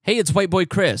Hey, it's White Boy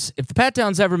Chris. If the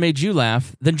Patdown's ever made you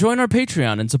laugh, then join our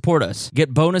Patreon and support us.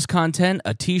 Get bonus content,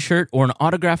 a t-shirt, or an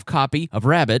autographed copy of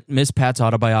Rabbit, Miss Pat's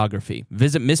autobiography.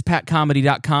 Visit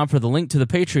MissPatComedy.com for the link to the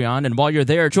Patreon, and while you're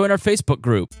there, join our Facebook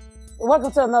group.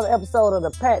 Welcome to another episode of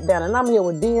the Patdown, and I'm here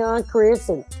with Dion, Chris,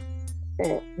 and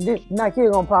Nike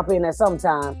gonna pop in at some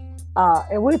time.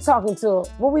 And we're talking to,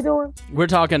 what we doing? We're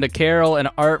talking to Carol and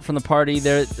Art from the party.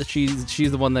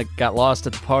 She's the one that got lost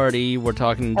at the party. We're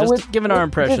talking, just giving our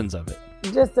impressions of it.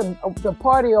 Just the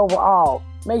party overall.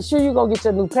 Make sure you go get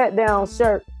your new Patdown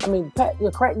shirt.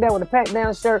 Your Crackdown with the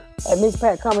Patdown shirt at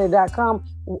MissPatComedy.com.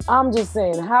 I'm just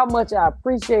saying how much I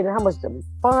appreciate it, how much the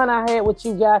fun I had with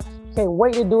you guys. Can't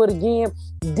wait to do it again.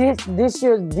 This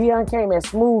year, Dion came as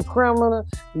Smooth Criminal.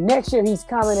 Next year, he's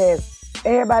coming as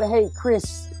Everybody Hate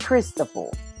Christopher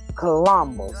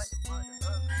Columbus.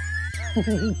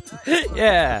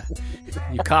 Yeah.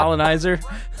 You colonizer.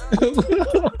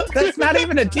 That's not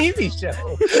even a TV show.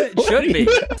 It should be.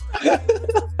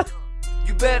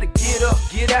 You better get up,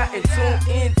 get out, and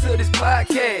tune in to this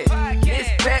podcast. This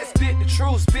Pat spit the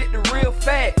truth, spit the real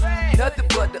fact. Nothing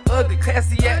but the ugly,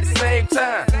 classy at the same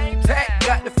time. Pat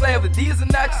got the flavor, these are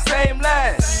not your same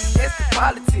lines. That's the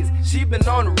politics, she been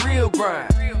on the real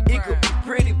grind. It could be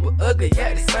pretty but ugly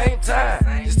at the same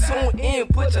time. Just tune in,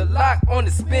 put your lock on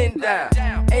the spin down.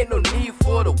 Ain't no need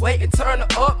for the wait and turn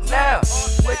it up now.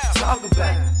 What you talking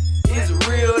about? Is it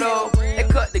real though? And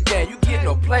cut the game, you get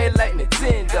no play like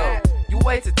Nintendo. You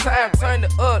wasted time, turn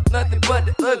it up, nothing but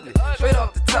the ugly. Straight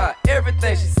off the top,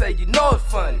 everything she say, you know it's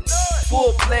funny.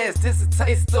 Full blast, this a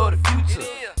taste of the future.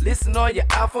 Listen on your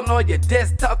iPhone, on your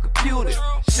desktop computer.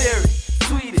 Share it,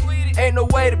 tweet it, ain't no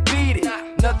way to beat it.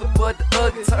 Nothing but the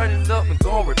ugly, turn it up and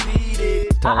gon' repeat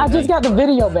it. I just got the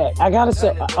video back. I gotta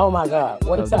say, oh my God,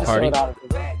 what is that showed out?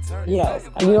 Yes,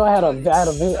 you know I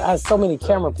had so many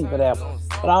camera people there,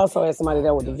 but I also had somebody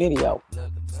there with the video.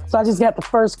 So I just got the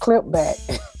first clip back.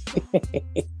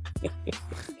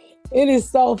 It is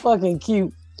so fucking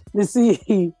cute to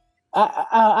see.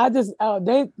 I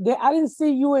didn't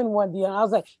see you in one, Dion. I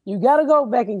was like, you got to go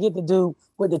back and get the dude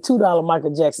with the $2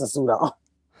 Michael Jackson suit on.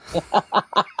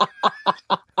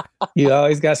 You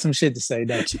always got some shit to say,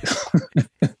 don't you?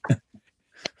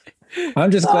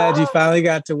 I'm just glad you finally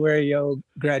got to wear your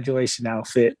graduation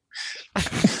outfit.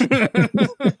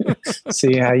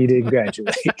 See how you didn't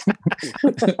graduate.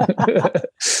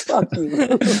 Fuck you.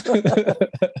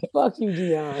 Fuck you,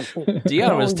 Dion.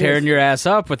 Dion was tearing your ass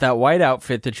up with that white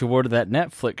outfit that you wore to that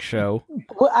Netflix show.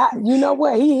 Well, you know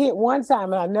what? He hit one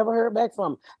time and I never heard back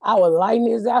from him. I was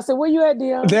lighting his eye. I said, where you at,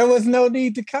 Dion? There was no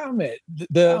need to comment.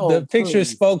 The picture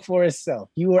spoke for itself.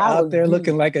 You were out there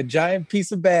looking like a giant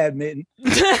piece of badminton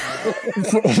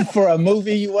for a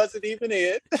movie you wasn't even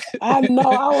in. I know.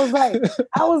 I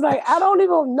was like, I don't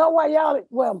even know why y'all.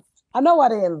 Well, I know why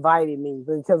they invited me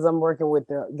because I'm working with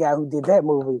the guy who did that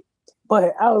movie.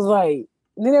 But I was like,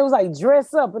 then it was like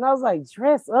dress up, and I was like,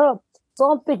 dress up. So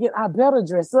I'm thinking I better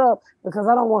dress up because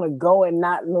I don't want to go and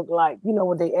not look like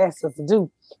what they asked us to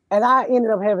do. And I ended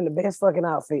up having the best fucking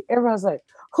outfit. Everyone's like,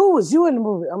 "Who was you in the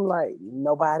movie?" I'm like,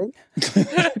 nobody.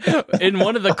 In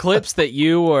one of the clips that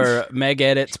you or Meg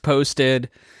Edits posted,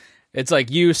 it's like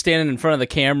you standing in front of the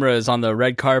cameras on the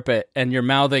red carpet and you're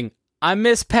mouthing, "I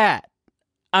miss Pat.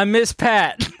 I miss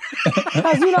Pat."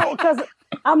 Because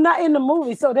I'm not in the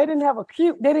movie, so they didn't have a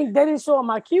cue. They didn't show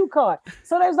my cue card.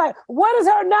 So they was like, "What is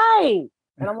her name?"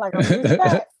 And I'm like, "I'm Miss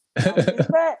Pat. I'm Miss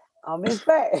Pat. I'm Miss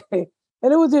Pat."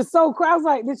 And it was just so crazy. I was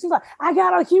like, she's like, "I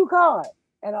got her cue card,"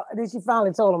 and then she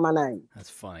finally told him my name. That's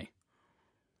funny.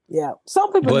 Yeah,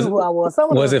 some people knew who I was.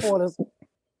 Some of the reporters.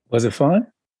 Was it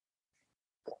fun?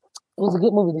 It was a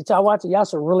good movie. Did y'all watch it? Y'all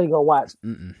should really go watch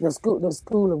the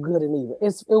School of Good and Evil.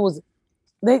 It was.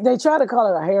 They try to call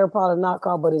it a Harry Potter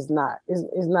knockoff, but it's not.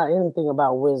 It's not anything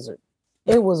about wizard.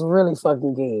 It was really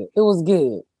fucking good. It was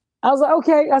good. I was like,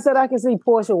 okay. I said I can see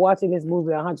Portia watching this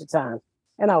movie 100 times,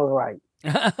 and I was right.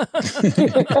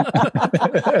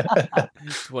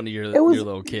 It's one of your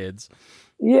little kids.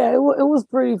 Yeah, it was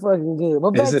pretty fucking good.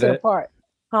 But back to the part,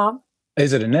 huh?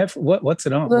 Is it a Netflix? What's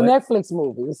it on? It's a Netflix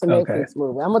movie. It's a Netflix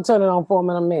movie. I'm gonna turn it on for him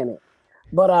in a minute.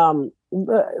 But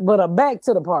back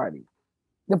to the party.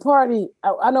 The party,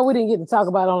 I know we didn't get to talk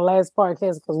about it on the last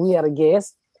podcast because we had a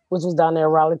guest, which was down there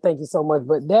in Raleigh. Thank you so much.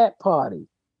 But that party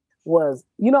was,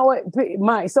 you know what,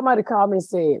 Mike, somebody called me and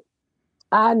said,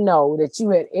 I know that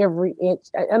you had every inch,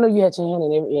 I know you had your hand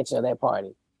in every inch of that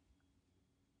party.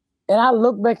 And I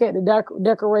looked back at the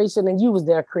decoration and you was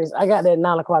there, Chris. I got there at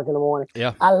 9 o'clock in the morning.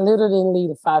 Yeah. I literally didn't leave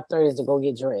at 5:30 to go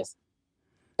get dressed.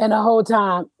 And the whole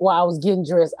time while I was getting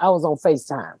dressed, I was on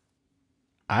FaceTime.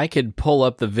 I could pull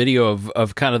up the video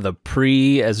of kind of the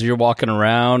pre as you're walking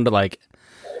around, like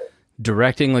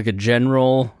directing like a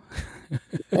general.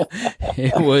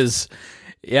 It was,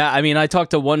 yeah. I mean, I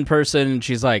talked to one person and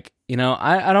she's like, you know,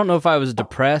 I don't know if I was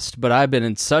depressed, but I've been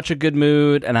in such a good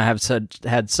mood and I have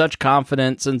had such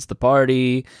confidence since the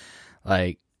party.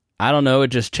 Like, I don't know, it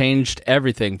just changed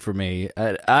everything for me.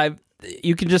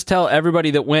 You can just tell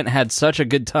everybody that went had such a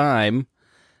good time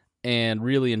and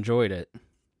really enjoyed it.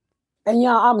 And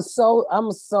yeah, I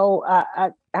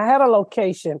had a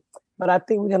location, but I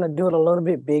think we're gonna do it a little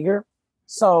bit bigger.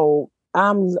 So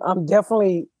I'm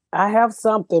definitely, I have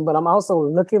something, but I'm also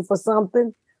looking for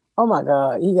something. Oh my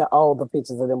God, he got all the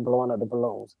pictures of them blowing up the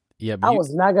balloons. Yeah, I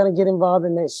was not gonna get involved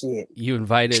in that shit. You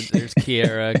invited. There's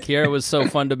Kiara. Kiara was so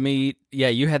fun to meet. Yeah,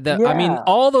 you had that. Yeah. I mean,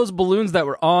 all those balloons that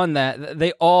were on that,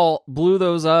 they all blew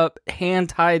those up, hand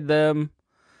tied them.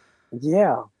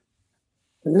 Yeah.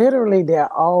 Literally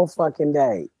there all fucking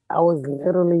day. I was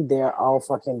literally there all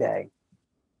fucking day.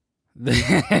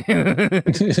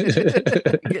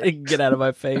 Get out of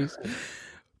my face.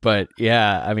 But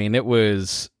yeah, I mean, it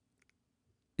was...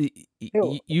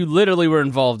 You literally were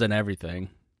involved in everything.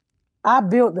 I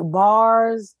built the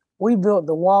bars. We built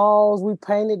the walls. We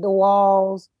painted the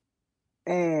walls.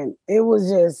 And it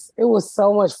was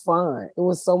so much fun. It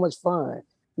was so much fun.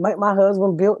 My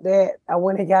husband built that. I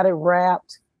went and got it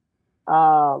wrapped.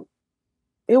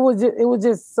 It was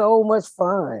just so much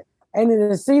fun, and then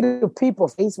to see the people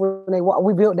face when they walk.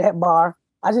 We built that bar.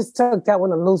 I just took that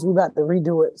one loose. We about to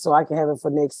redo it so I can have it for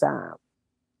next time.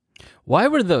 Why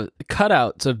were the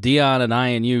cutouts of Dion and I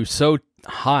and you so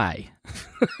high?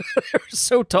 They're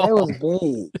so tall. It was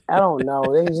big. I don't know.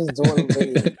 They were just doing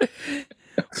it big.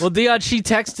 Well, Dion, she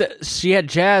had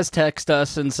Jazz text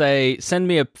us and say, send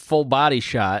me a full body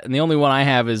shot. And the only one I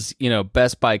have is, you know,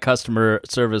 Best Buy Customer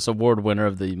Service Award winner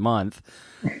of the month.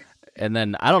 And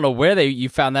then I don't know where you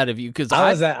found that of you, because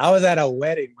I was at a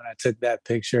wedding when I took that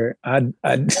picture.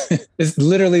 It's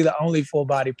literally the only full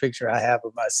body picture I have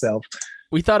of myself.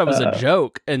 We thought it was a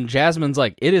joke, and Jasmine's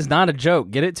like, it is not a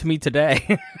joke. Get it to me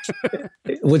today.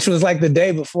 Which was like the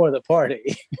day before the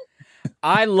party.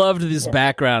 I loved this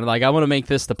background. Like, I want to make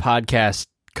this the podcast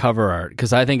cover art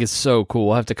because I think it's so cool.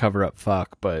 We'll have to cover up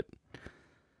fuck, but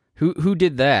who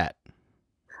did that?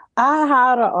 I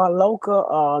hired a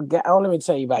local guy. Oh, let me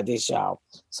tell you about this, y'all.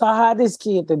 So I hired this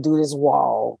kid to do this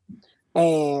wall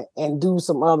and do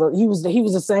some other. He was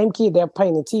the same kid that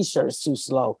painted T-shirts too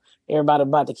slow. Everybody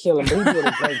about to kill him, but he did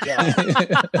a great job.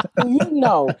 You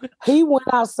know, he went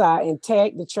outside and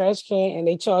tagged the trash can, and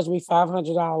they charged me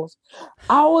 $500.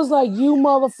 I was like, "You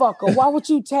motherfucker! Why would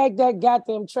you tag that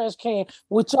goddamn trash can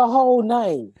with your whole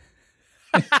name?"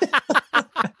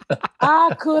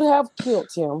 I could have killed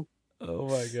him. Oh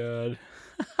my God.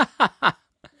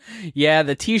 Yeah,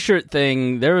 the T-shirt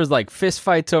thing, there was like fist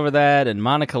fights over that, and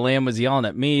Monica Lamb was yelling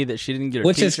at me that she didn't get her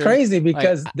Which T-shirt. Is crazy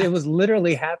because it was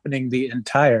literally happening the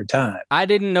entire time. I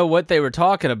didn't know what they were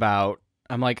talking about.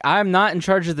 I'm like, I'm not in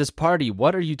charge of this party.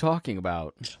 What are you talking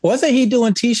about? Wasn't he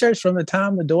doing T-shirts from the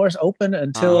time the doors opened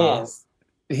until... Yes.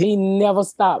 He never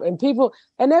stopped. And it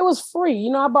was free.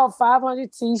 You know, I bought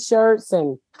 500 T-shirts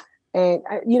and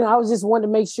you know, I was just wanting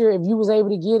to make sure if you was able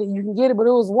to get it, you can get it. But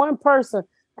it was one person,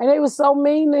 and they was so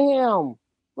mean to him.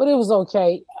 But it was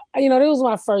okay. You know, it was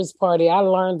my first party. I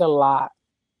learned a lot.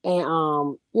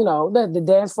 And, you know, the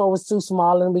dance floor was too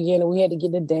small in the beginning. We had to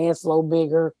get the dance floor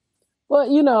bigger. But,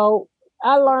 you know,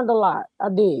 I learned a lot. I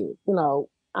did. You know,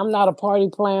 I'm not a party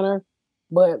planner,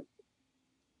 but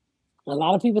a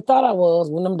lot of people thought I was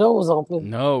when them doors open.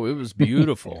 No, it was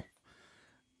beautiful.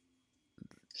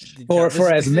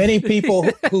 For as many people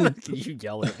who you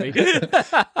yell at me.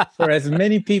 For as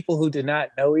many people who did not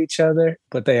know each other,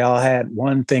 but they all had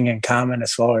one thing in common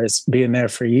as far as being there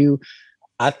for you,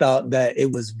 I thought that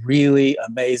it was really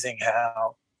amazing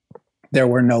how there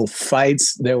were no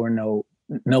fights,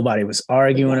 nobody was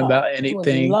arguing about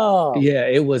anything.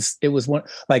 It was one,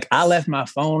 like, I left my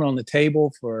phone on the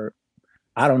table for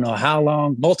I don't know how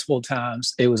long, multiple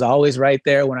times. It was always right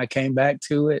there when I came back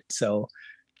to it. So,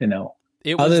 you know,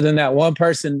 other than that one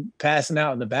person passing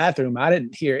out in the bathroom, I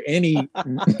didn't hear any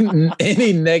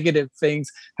negative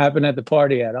things happen at the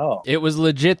party at all. It was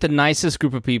legit the nicest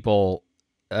group of people.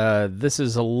 This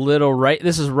is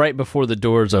right before the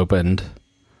doors opened.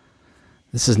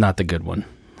 This is not the good one.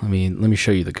 Let me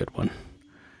show you the good one.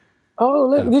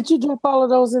 Oh, did you drop all of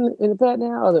those in the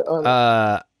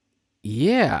Patdown?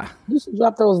 Yeah. You should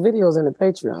drop those videos in the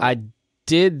Patreon. I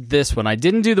did this one. I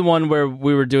didn't do the one where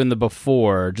we were doing the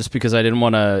before, just because I didn't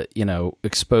want to, you know,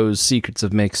 expose secrets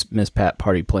of Miss Pat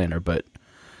Party Planner, but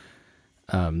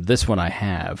this one I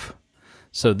have.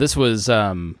 So this was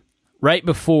right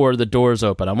before the doors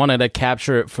open. I wanted to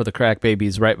capture it for the crack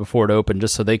babies right before it opened,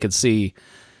 just so they could see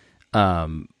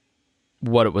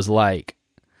what it was like.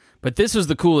 But this was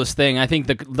the coolest thing. I think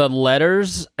the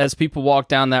letters, as people walked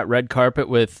down that red carpet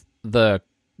with the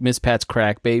Miss Pat's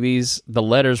crack babies, the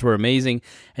letters were amazing.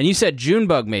 And you said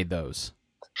Junebug made those.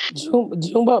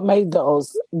 Junebug made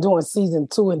those during season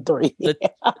 2 and 3.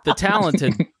 The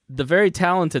talented, the very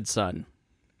talented son.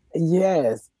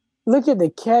 Yes. Look at the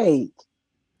cake.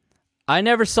 I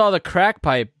never saw the crack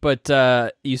pipe, but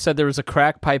you said there was a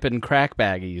crack pipe in crack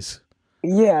baggies.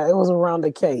 Yeah, it was around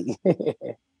the cake.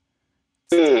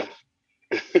 Mm.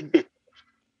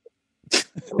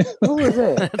 Who was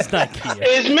that? That's not Kia.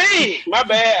 It's me. My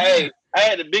bad. Hey, I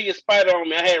had the biggest spider on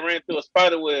me. I had ran through a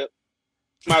spider web.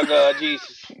 My God,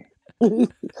 Jesus. You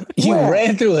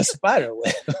ran through a spider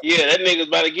web. Yeah, that nigga's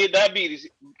about to get diabetes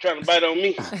trying to bite on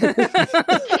me.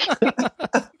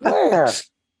 Where?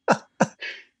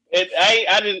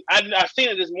 I seen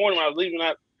it this morning when I was leaving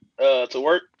out to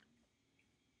work.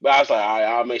 But I was like, all right,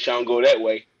 I'll make sure I don't go that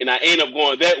way. And I ended up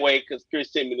going that way because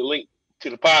Chris sent me the link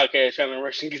to the podcast trying to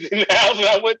rush and get in the house. And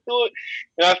I went through it.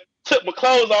 And I took my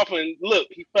clothes off and look,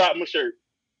 he fell out my shirt.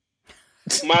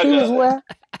 My He was where?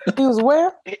 He was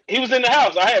where? He was in the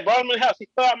house. I had brought him in the house. He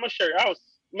fell out my shirt. I was,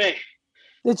 man.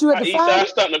 Did you have to find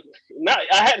him?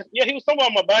 He was somewhere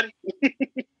on my body.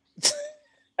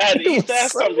 I had to east side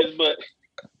something his butt.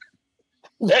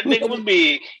 That nigga was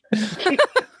big.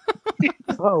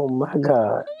 Oh my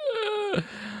God.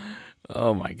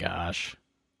 Oh my gosh.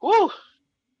 Woo.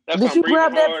 Did you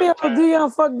grab that pillow,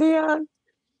 Dion? Fuck Dion?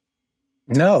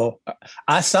 No.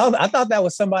 I thought that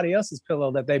was somebody else's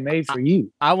pillow that they made for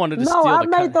you. I wanted to steal No, I the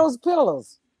made those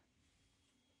pillows.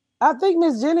 I think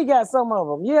Miss Jenny got some of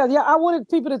them. Yeah, I wanted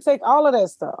people to take all of that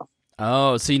stuff.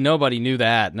 Oh, see, nobody knew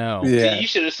that. No. Yeah. See, you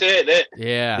should have said that.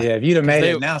 Yeah. Yeah, if you'd have made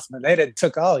an announcement, they'd have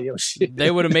took all your shit.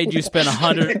 They would have made you spend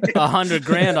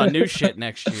 $100,000 on new shit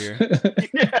next year.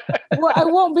 Well,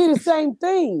 it won't be the same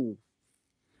thing.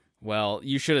 Well,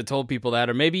 you should have told people that,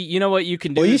 or maybe you know what you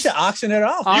can do. Well, you should auction it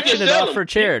off. Auction it off for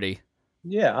charity.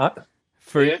 Yeah.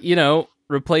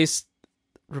 Replaced.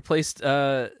 Or put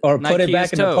Nike's it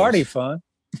back in the party fund.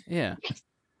 Yeah.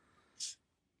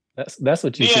 That's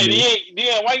what you should do.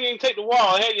 Yeah, why you ain't take the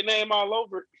wall? I had your name all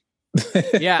over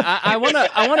it. Yeah, I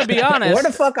wanna be honest. Where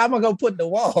the fuck I'm gonna go put the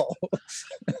wall?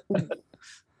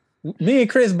 Me and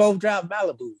Chris both drive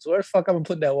Malibus. Where the fuck I'm gonna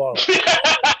put that wall?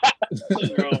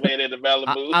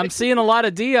 I'm seeing a lot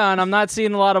of Dion. I'm not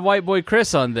seeing a lot of white boy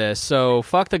Chris on this. So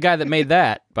fuck the guy that made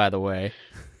that. By the way,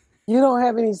 you don't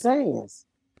have any sayings.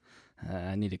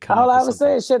 I need to come. All I was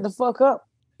saying is shut the fuck up.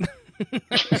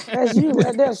 That's you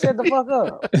right there. Shut the fuck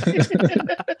up.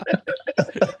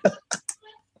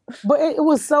 But it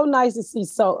was so nice to see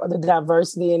the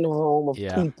diversity in the room of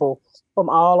people from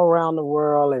all around the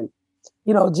world, and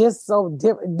just so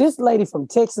different. This lady from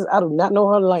Texas, I do not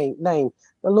know her name.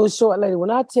 The little short lady. When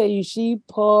I tell you, she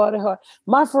parted her.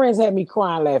 My friends had me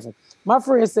crying laughing. My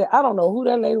friend said, "I don't know who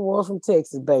that lady was from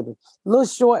Texas, baby. Little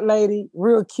short lady,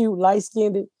 real cute, light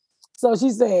skinned." So she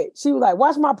said, she was like,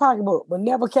 "Watch my pocketbook," but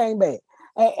never came back.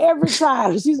 And every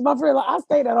time, she's my friend, like, I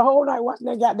stayed there the whole night watching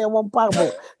that goddamn one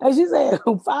pocketbook. And she said,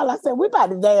 finally, I said, "We about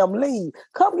to damn leave.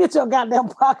 Come get your goddamn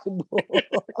pocketbook."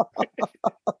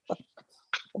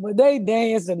 But they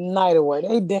danced the night away.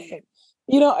 They danced.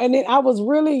 And then I was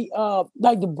really,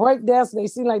 like the break dance, they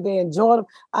seemed like they enjoyed them.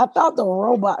 I thought the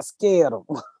robot scared them.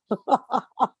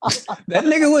 That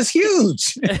nigga was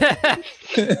huge.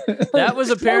 That was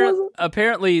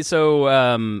apparently.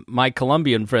 So my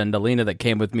Colombian friend Alina that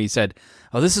came with me said,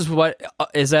 "Oh, this is what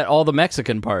is at all the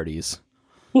Mexican parties."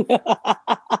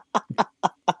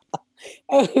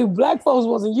 And black folks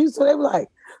wasn't used to it. They were like,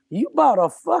 "You bought a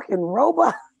fucking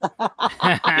robot?" Yeah,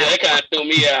 that kind of threw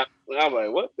me out. I was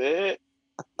like, "What the heck?"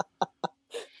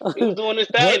 He was doing this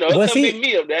thing. It's gonna be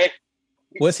me up there.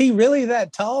 Was he really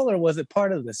that tall, or was it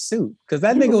part of the suit? Because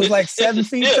that nigga was like 7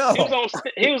 feet tall.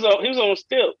 He was on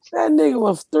stilts. That nigga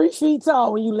was 3 feet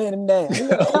tall when you let him down. He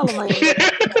was elevated.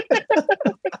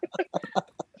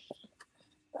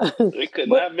 It could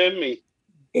not have been me.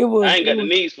 I ain't got the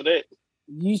knees for that.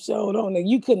 You showed on it.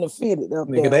 You couldn't have fit it up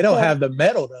nigga, there. They don't have the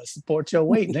metal to support your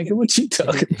weight, nigga. What you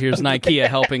talking? Here's Nikea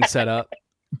helping set up.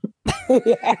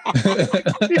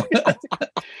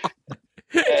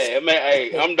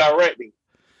 Hey, I'm directing.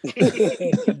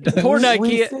 Poor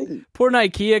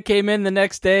Nikea came in the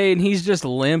next day and he's just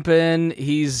limping.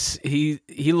 He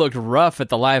looked rough at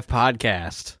the live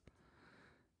podcast.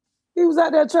 He was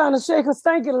out there trying to shake a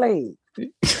stinking leg.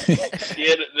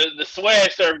 Yeah, the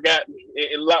swag surf got me.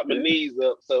 It locked my knees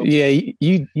up. So yeah,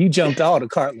 you jumped all the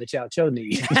cartilage out your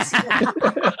knees.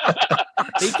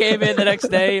 He came in the next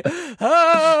day.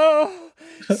 Oh,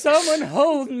 someone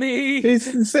hold me. He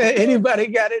said, anybody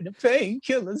got any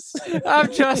painkillers?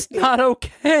 I'm just not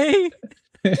okay.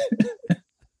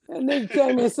 And nigga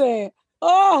came in saying,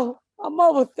 "Oh, I'm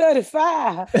over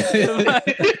 35."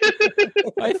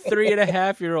 My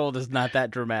 3.5-year-old is not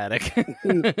that dramatic.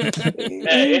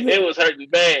 it was hurting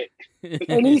bad.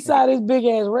 And he sat his big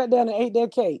ass right down and ate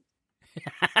that cake.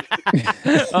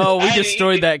 Oh, we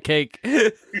destroyed that cake.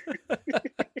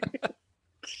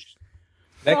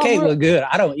 That cake looked good.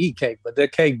 I don't eat cake, but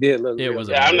that cake did look good.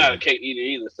 Yeah, I'm not a cake eater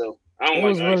either, so I don't It like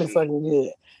was really icing. fucking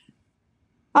good.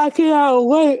 I can't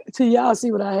wait till y'all see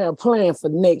what I have planned for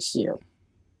next year.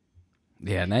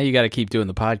 Yeah, now you got to keep doing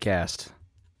the podcast.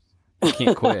 You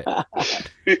can't quit.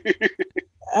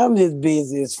 I'm just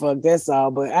busy as fuck. That's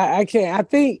all. But I can't. I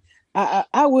think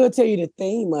I will tell you the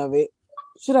theme of it.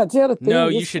 Should I tell the theme? No,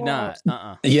 you should not.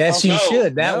 Yes, you No.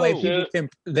 should. That way No. people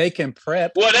can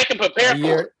prep. Well, they can prepare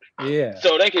for it, Yeah.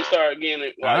 so they can start getting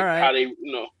it like All right. how they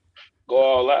go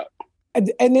all out.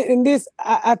 And this,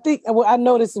 I think. Well, I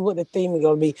know this is what the theme is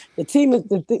going to be. The theme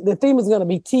is going to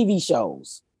be TV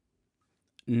shows.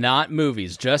 Not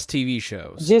movies, just TV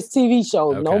shows. Just TV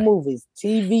shows, no Okay. movies.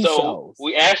 TV So shows.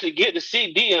 we actually get to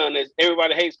see Dion as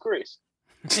Everybody Hates Chris.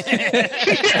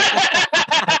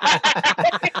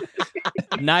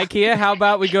 Nikea, how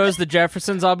about we go as the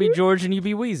Jeffersons? I'll be George and you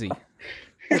be Wheezy.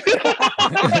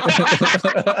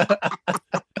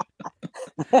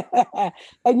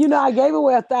 And I gave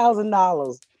away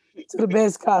 $1,000 to the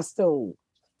best costume.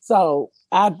 So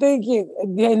I think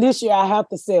this year I have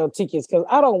to sell tickets because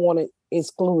I don't want to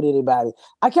exclude anybody.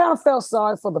 I kind of felt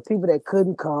sorry for the people that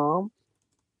couldn't come.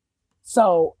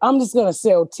 So I'm just going to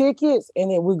sell tickets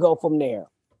and then we go from there.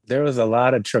 There was a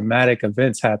lot of traumatic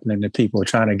events happening to people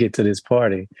trying to get to this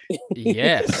party.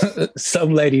 Yes.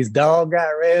 Some lady's dog got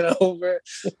ran over.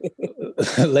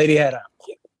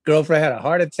 Girlfriend had a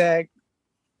heart attack.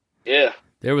 Yeah.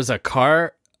 There was a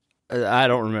car. I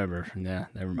don't remember. Yeah,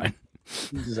 never mind.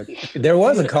 There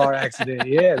was a car accident.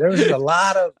 Yeah, there was a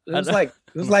lot of. It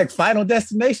was like Final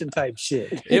Destination type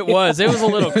shit. It was a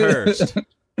little cursed.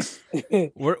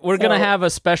 We're gonna have a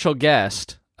special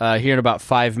guest here in about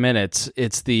 5 minutes.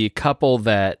 It's the couple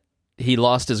that he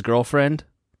lost his girlfriend.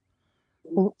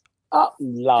 Oh,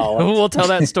 Lord. We'll tell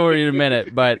that story in a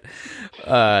minute, but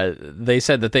they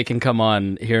said that they can come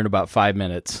on here in about 5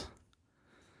 minutes.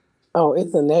 Oh,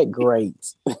 isn't that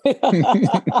great?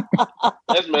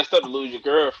 That's messed up to lose your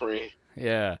girlfriend.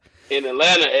 Yeah. In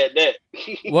Atlanta at that.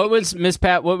 What was, Miss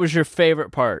Pat, what was your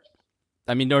favorite part?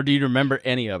 I mean, or do you remember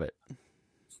any of it?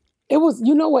 It was,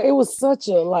 what? It was such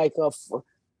a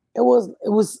it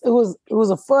was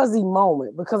a fuzzy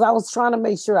moment because I was trying to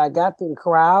make sure I got through the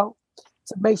crowd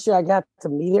to make sure I got to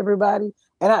meet everybody.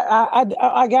 And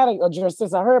I got to address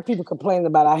this. I heard people complaining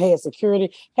about I had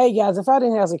security. Hey, guys, if I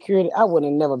didn't have security, I would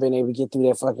have never been able to get through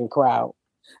that fucking crowd.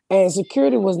 And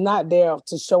security was not there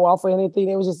to show off or anything.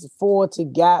 It was just to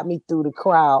guide me through the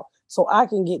crowd so I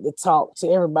can get to talk to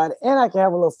everybody and I can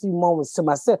have a little few moments to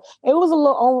myself. It was a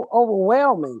little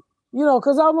overwhelming,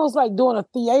 because almost like doing a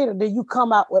theater, then you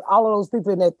come out with all of those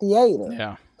people in that theater.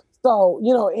 Yeah. So,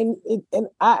 and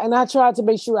I tried to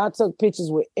make sure I took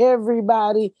pictures with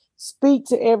everybody, speak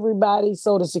to everybody.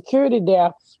 So the security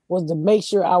there was to make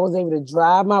sure I was able to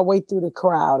drive my way through the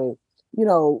crowd and,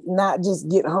 not just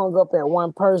get hung up at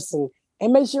one person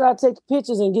and make sure I take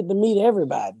pictures and get to meet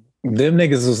everybody. Them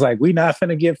niggas was like, we not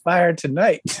finna get fired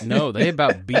tonight. No, they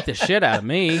about beat the shit out of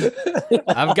me.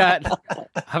 I've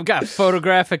got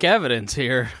photographic evidence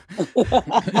here.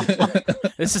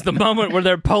 This is the moment where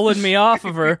they're pulling me off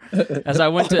of her. As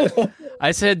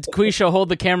I said, Quisha, hold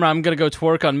the camera. I'm going to go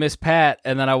twerk on Miss Pat.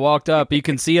 And then I walked up. You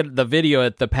can see the video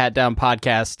at the Patdown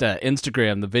podcast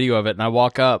Instagram, the video of it. And I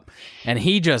walk up and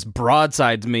he just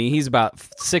broadsides me. He's about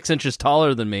 6 inches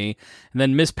taller than me. And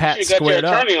then Miss Pat squared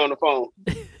up. You got your attorney on the phone.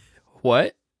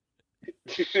 What?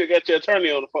 You should have got your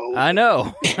attorney on the phone. I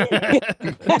know.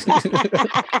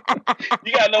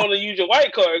 You got to know to use your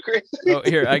white card, Chris. Oh,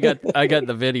 here, I got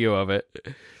the video of it.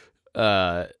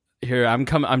 Here, I'm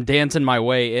dancing my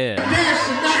way in.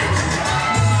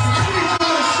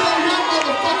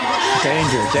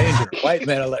 Danger, white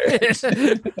man alert.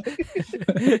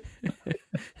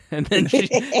 And then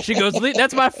she goes,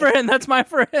 that's my friend.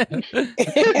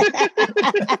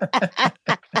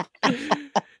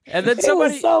 And then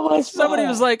somebody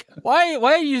was like, why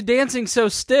are you dancing so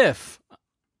stiff?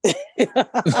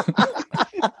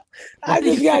 I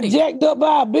just got jacked up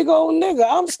by a big old nigga.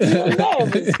 I'm still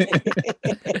nervous.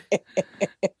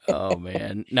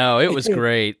 No, it was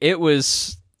great. It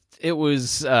was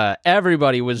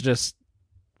everybody was just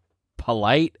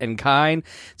polite and kind.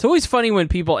 It's always funny when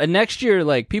people, and next year,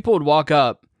 like, people would walk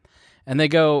up and they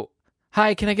go,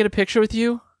 "Hi, can I get a picture with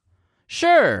you?"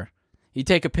 "Sure." You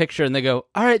take a picture and they go,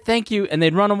 "All right, thank you," and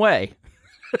they'd run away.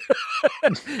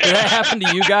 Did that happen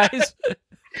to you guys?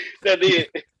 That did.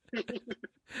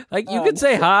 Like, you could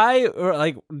say hi, or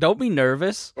like, don't be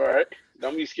nervous. All right,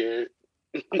 don't be scared.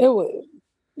 It was,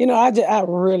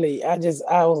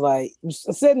 I was like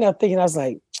sitting there thinking, I was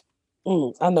like,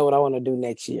 I know what I want to do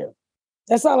next year.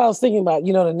 That's all I was thinking about.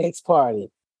 The next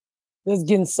party. There's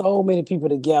getting so many people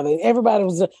together, and everybody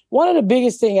was one of the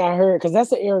biggest thing I heard, because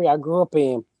that's the area I grew up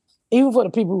in. Even for the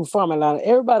people who from Atlanta,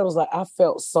 everybody was like, I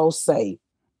felt so safe.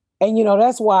 And,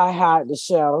 that's why I hired the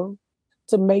shuttle,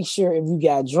 to make sure if you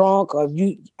got drunk or I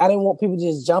didn't want people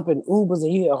just jumping Ubers,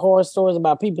 and you hear horror stories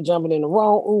about people jumping in the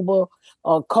wrong Uber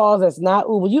or cars that's not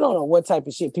Uber. You don't know what type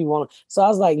of shit people want. So I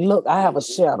was like, look, I have a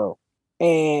shuttle.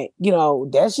 And,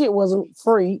 that shit wasn't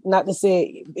free. Not to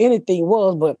say anything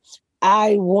was, but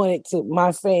I wanted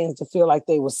my fans to feel like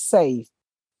they were safe.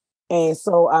 And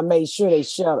so I made sure they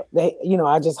shuttle.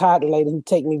 I just hired the lady who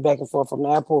take me back and forth from the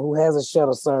airport, who has a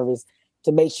shuttle service,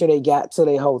 to make sure they got to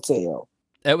their hotel.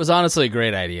 It was honestly a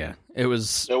great idea. That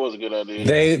was a good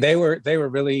idea. They were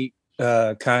really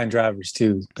kind drivers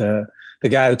too. The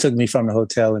guy who took me from the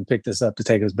hotel and picked us up to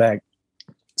take us back,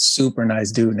 super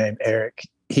nice dude named Eric.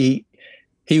 He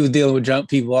was dealing with drunk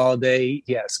people all day.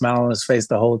 He had a smile on his face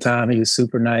the whole time. He was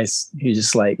super nice. He was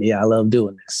just like, yeah, I love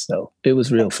doing this. So it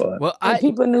was real fun. Well,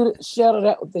 people knew the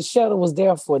shuttle was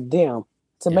there for them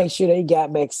to make sure they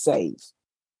got back safe.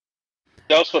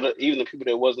 That was for even the people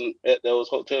that wasn't at those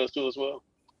hotels too as well.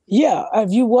 Yeah,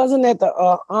 if you wasn't at the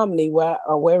Omni where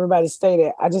everybody stayed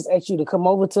at, I just asked you to come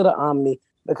over to the Omni,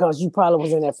 because you probably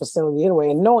was in that facility anyway.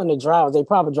 And knowing the drivers, they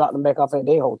probably dropped them back off at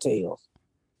their hotels.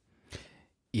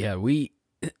 Yeah,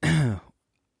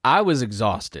 I was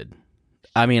exhausted.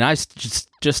 I mean, I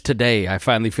just today, I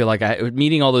finally feel like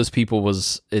meeting all those people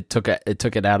it took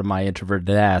it out of my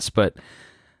introverted ass. But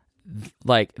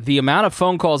like, the amount of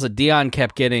phone calls that Dion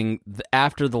kept getting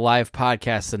after the live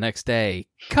podcast the next day,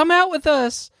 "Come out with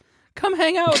us. Come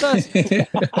hang out with us."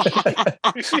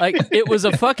 Like, it was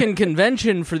a fucking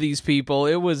convention for these people.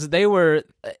 They were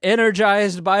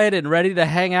energized by it and ready to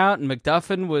hang out. And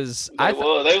McDuffin was. They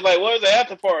was like, "Where's the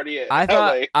after party at?"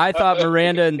 I thought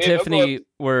Miranda and Tiffany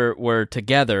were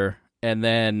together, and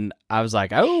then I was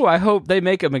like, "Oh, I hope they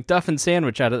make a McDuffin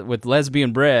sandwich with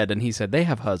lesbian bread." And he said they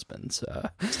have husbands.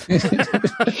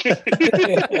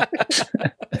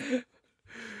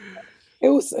 It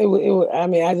was. I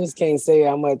mean, I just can't say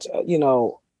how much.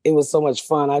 It was so much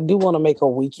fun. I do want to make a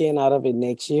weekend out of it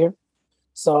next year.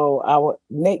 So our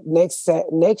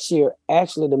next year,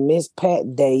 actually, the Miss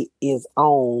Pat Day is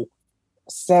on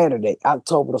Saturday,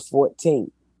 October the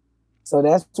 14th. So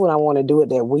that's when I want to do it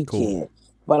that weekend. Cool.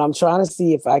 But I'm trying to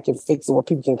see if I can fix it where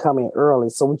people can come in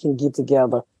early, so we can get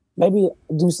together. Maybe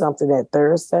do something that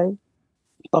Thursday,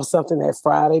 or something that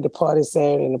Friday, the party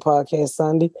Saturday, and the podcast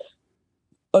Sunday.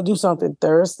 Or do something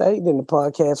Thursday, then the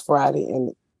podcast Friday,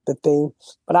 and the thing.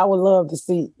 But I would love to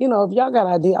see, if y'all got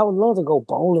an idea, I would love to go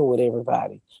bowling with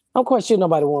everybody. I'm quite sure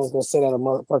nobody wants to go sit at a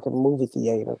motherfucking movie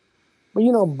theater. But,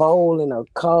 bowling or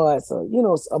cards or,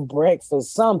 a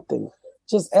breakfast, something,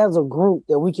 just as a group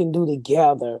that we can do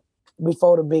together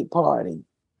before the big party.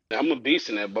 I'm a beast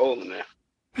in that bowling now.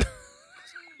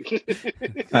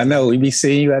 I know, we be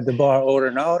seeing you at the bar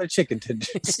ordering all the chicken tenders.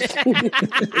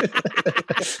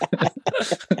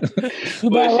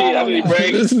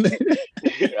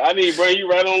 I need to bring you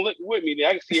right on with me.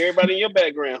 I can see everybody in your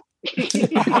background.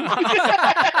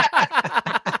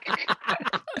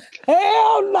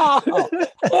 Hell no!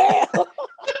 Hell.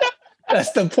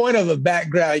 That's the point of a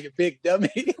background, you big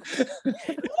dummy.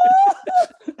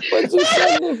 But you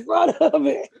sitting in front of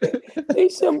it. You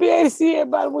shouldn't be able to see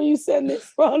everybody when you sitting in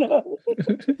front of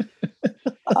it.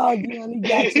 Oh, Dion, he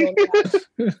got you on that.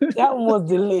 That one was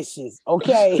delicious.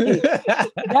 Okay.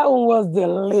 That one was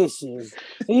delicious.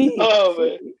 He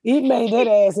made that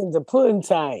ass into pudding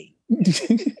time.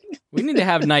 We need to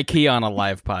have Nike on a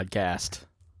live podcast.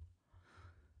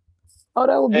 Oh,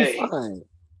 that would be fun.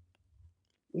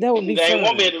 That would be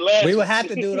fun. We would have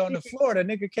to do it on the floor. The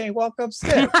nigga can't walk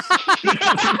upstairs.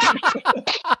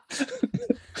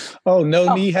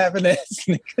 Me having that.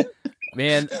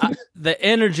 Man, the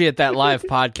energy at that live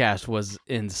podcast was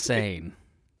insane.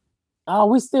 Oh,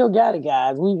 we still got it,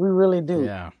 guys. We really do.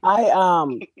 Yeah.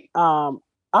 I'm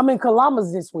in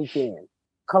Columbus this weekend.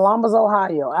 Columbus,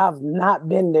 Ohio. I've not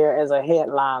been there as a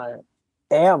headliner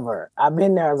ever. I've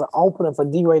been there as an opener for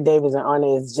D. Ray Davis and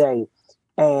Arnez J.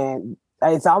 And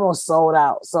It's almost sold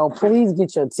out. So please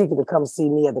get your ticket to come see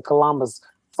me at the Columbus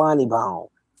Funny Bone.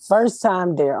 First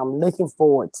time there. I'm looking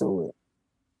forward to it.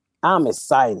 I'm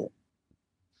excited.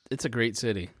 It's a great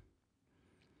city.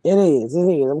 It is. It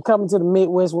is. I'm coming to the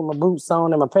Midwest with my boots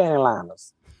on and my panty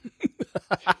liners.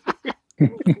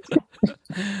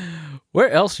 Where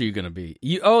else are you going to be?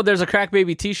 There's a Crack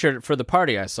Baby t-shirt for the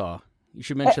party I saw. You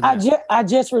should mention I that.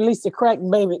 just released a Crack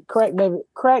Patdown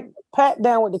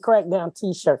with the Crackdown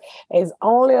t-shirt. It's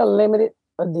only a limited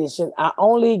edition. I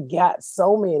only got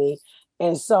so many.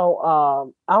 And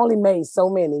so I only made so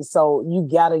many. So you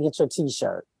got to get your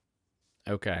t-shirt.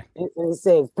 Okay. It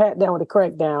says Patdown with the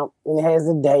Crackdown, and it has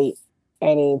a date.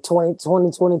 And in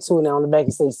 2022, and on the back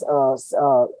it says,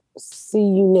 see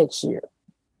you next year.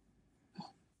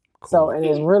 Cool. So, and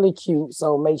it's really cute.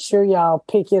 So make sure y'all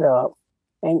pick it up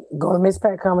and go to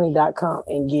MissPatComedy.com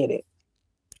and get it.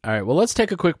 All right. Well, let's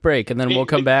take a quick break, and then we'll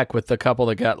come back with the couple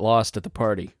that got lost at the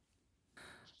party.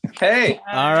 Hey.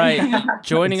 All right.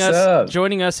 Joining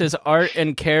us is Art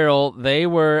and Carol. They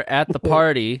were at the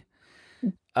party.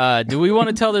 Do we want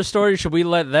to tell their story, or should we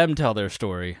let them tell their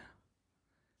story?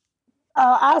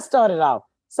 I started off.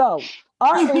 So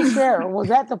Art and Cheryl was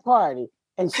at the party,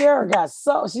 and Cheryl got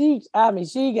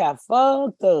she got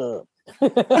fucked up to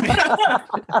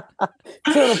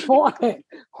the point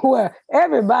where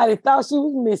everybody thought she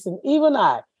was missing, even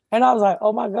I. And I was like,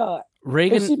 "Oh my God,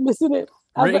 Reagan, if she missing it,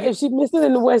 if she missing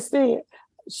in the West End,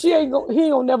 he ain't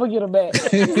gonna never get her back.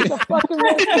 She's the fucking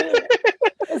West End."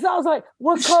 And so I was like,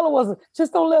 "What color was it?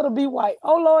 Just don't let her be white."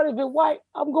 Oh Lord, if it's white,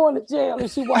 I'm going to jail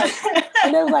if she white.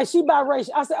 And they was like, "She biracial."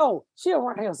 I said, "Oh, she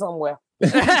around here somewhere."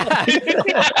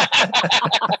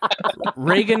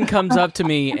 Reagan comes up to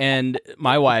me and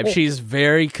my wife, she's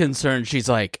very concerned. She's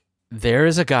like, there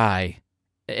is a guy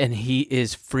and he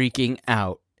is freaking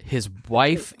out. His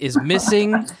wife is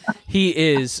missing. He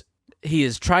is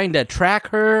trying to track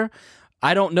her.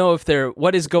 I don't know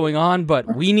what is going on,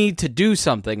 but we need to do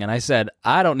something. And I said,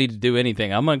 I don't need to do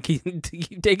anything. I'm going to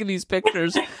keep taking these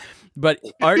pictures. But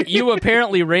Art, you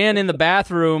apparently ran in the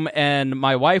bathroom, and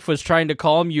my wife was trying to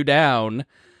calm you down.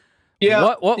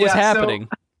 Yeah. What was happening?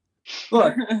 So,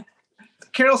 look,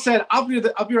 Carol said, I'll be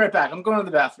right back. I'm going to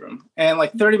the bathroom. And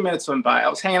like 30 minutes went by. I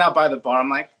was hanging out by the bar. I'm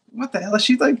like, what the hell? Is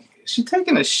she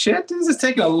taking a shit? This is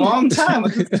taking a long time.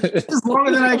 Like, this is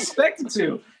longer than I expected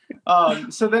to.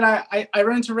 So then I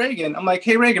ran into Reagan. I'm like,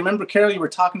 hey, Reagan, remember Carol, you were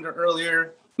talking to her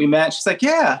earlier? We met. She's like,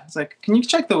 yeah. It's like, can you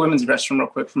check the women's restroom real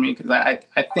quick for me? Because I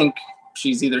think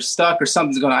she's either stuck or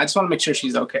something's going on. I just want to make sure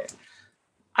she's okay.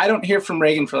 I don't hear from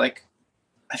Reagan for like,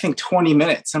 I think 20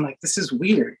 minutes. I'm like, this is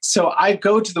weird. So I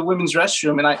go to the women's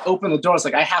restroom and I open the door. It's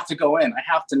like, I have to go in. I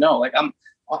have to know. Like, I'm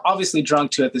obviously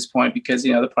drunk too at this point because,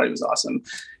 the party was awesome.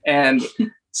 And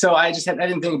so I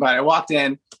didn't think about it. I walked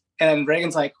in. And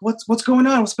Reagan's like, what's going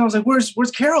on? I was like,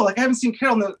 where's Carol? Like, I haven't seen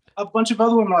Carol. And a bunch of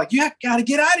other women are like, you got to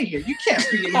get out of here. You can't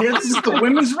be in here. This is the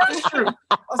women's restroom.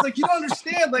 I was like, you don't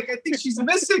understand. Like, I think she's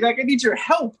missing. Like, I need your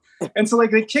help. And so, like,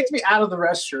 they kicked me out of the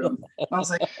restroom. And I was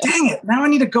like, dang it. Now I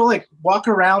need to go, like, walk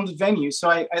around the venue.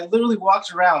 So I literally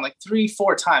walked around, like,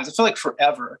 3-4 times. I felt like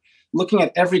forever, looking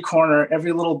at every corner,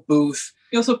 every little booth.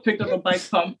 You also picked up a bike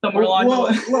pump somewhere along the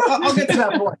way. Well, I'll get to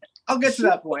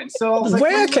that point. So I was like,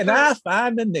 where can I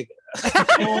find a nigga?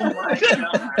 Oh my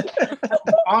God.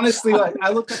 Honestly, like, I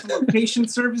looked at the location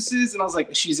services and I was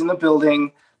like, she's in the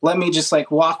building. Let me just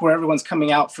like walk where everyone's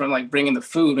coming out from, like bringing the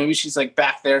food. Maybe she's like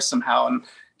back there somehow. And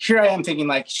here I am thinking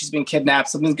like she's been kidnapped.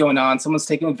 Something's going on. Someone's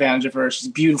taking advantage of her. She's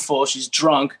beautiful. She's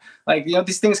drunk. Like,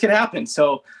 these things could happen.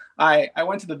 So I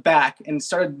went to the back and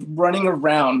started running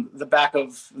around the back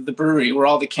of the brewery where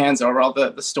all the cans are, where all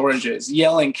the storage is,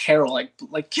 yelling Carol,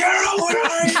 like Carol, where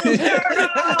are you? Carol!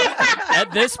 At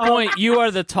this point, you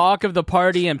are the talk of the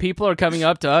party, and people are coming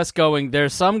up to us going,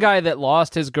 there's some guy that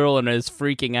lost his girl and is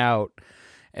freaking out.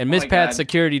 And Miss Pat's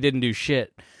security didn't do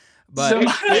shit. But so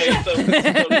next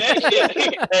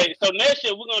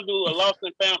year we're gonna do a lost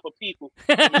and found for people.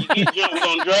 When you get drunk, we're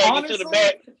gonna drag you to the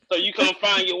back so you come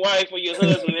find your wife or your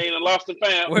husband. They ain't a lost and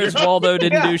found. Where's Waldo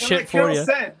didn't do shit for you.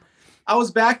 Said, I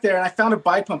was back there and I found a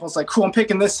bike pump. I was like, cool, I'm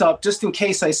picking this up just in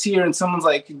case I see her and someone's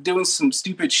like doing some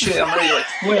stupid shit. I'm ready to like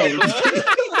swing.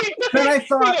 Then I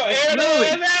thought,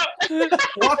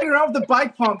 walking around with the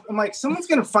bike pump, I'm like, someone's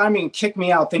going to find me and kick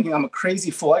me out thinking I'm a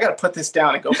crazy fool. I got to put this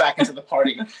down and go back into the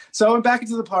party. So I went back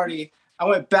into the party. I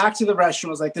went back to the restroom.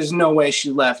 I was like, there's no way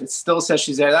she left. It still says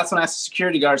she's there. That's when I asked the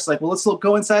security guard. She's like, well, let's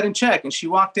go inside and check. And she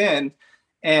walked in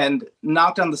and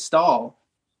knocked on the stall.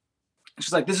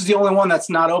 She's like, this is the only one that's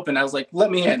not open. I was like,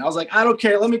 let me in. I was like, I don't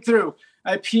care. Let me through.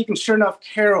 I peek, and sure enough,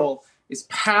 Carol is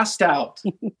passed out,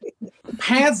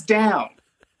 pants down,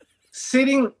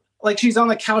 sitting like she's on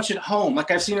the couch at home.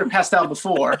 Like I've seen her passed out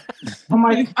before. I'm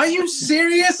like, are you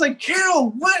serious? Like,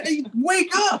 Carol, what?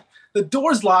 Wake up. The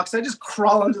door's locked. So I just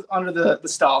crawl under the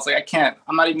stalls. Like I can't.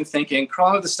 I'm not even thinking. Crawl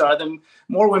under the star. Then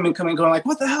more women come in going like,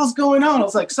 what the hell's going on? I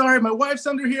was like, sorry, my wife's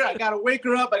under here. I got to wake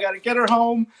her up. I got to get her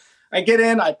home. I get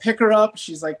in, I pick her up.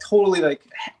 She's like totally like,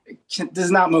 is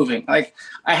not moving. Like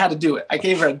I had to do it. I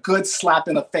gave her a good slap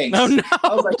in the face. Oh no!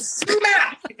 I was like,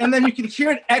 smack! And then you could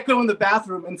hear it echo in the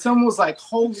bathroom. And someone was like,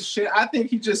 holy shit, I think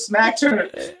he just smacked her.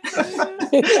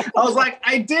 I was like,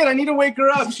 I did. I need to wake her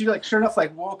up. She like, sure enough,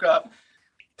 like woke up,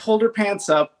 pulled her pants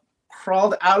up,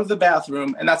 crawled out of the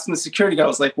bathroom. And that's when the security guy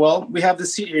was like, well, we have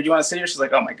this seat here. Do you want to sit here? She's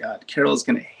like, oh my God, Carol is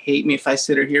going to hate me if I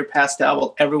sit her here passed out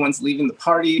while everyone's leaving the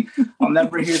party. I'll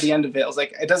never hear the end of it. I was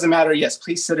like, it doesn't matter. Yes,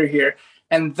 please sit her here.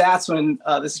 And that's when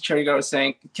the security guard was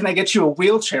saying, can I get you a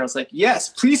wheelchair? I was like, yes,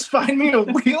 please find me a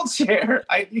wheelchair.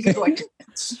 I need to like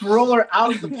stroll her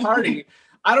out of the party.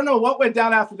 I don't know what went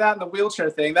down after that in the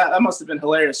wheelchair thing. That must have been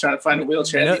hilarious trying to find a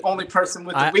wheelchair. The only person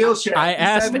with the wheelchair. I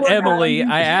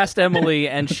asked Emily,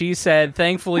 and she said,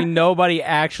 thankfully, nobody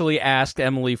actually asked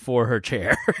Emily for her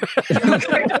chair.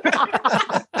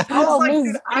 I was like,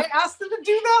 did I ask them to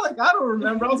do that? Like, I don't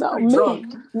remember. I was pretty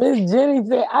drunk. Miss Jenny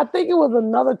said, I think it was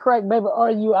another crack baby or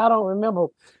you. I don't remember.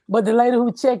 But the lady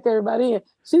who checked everybody in,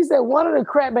 she said one of the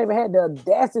crack baby had the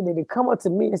audacity to come up to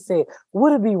me and say,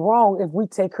 would it be wrong if we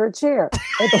take her chair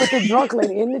and put the drunk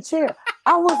lady in the chair?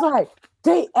 I was like,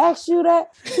 they asked you that?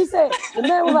 She said, the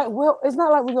man was like, well, it's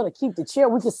not like we're going to keep the chair.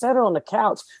 We can set her on the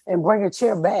couch and bring her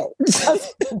chair back.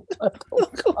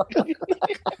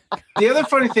 The other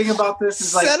funny thing about this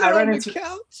is like, I ran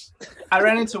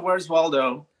into Where's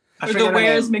Waldo? The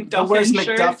Where's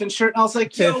McDuffin shirt. And I was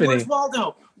like, yo, Tiffany. Where's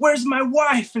Waldo? Where's my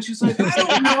wife? And she's like, I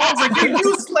don't know. I was like, you're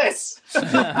useless.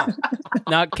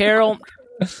 Now, Carol,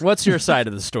 what's your side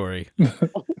of the story?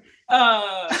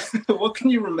 What can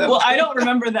you remember? Well, I don't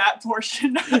remember that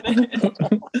portion of it.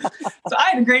 So I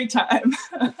had a great time.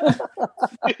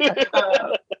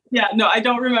 I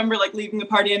don't remember like leaving the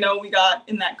party. I know we got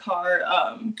in that car.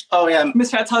 Oh yeah,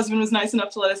 Miss Pat's husband was nice enough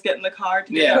to let us get in the car.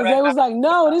 Because they was like,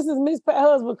 no, this is Miss Pat's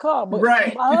husband's car. But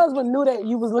right. My husband knew that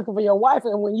you was looking for your wife,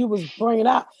 and when you was bringing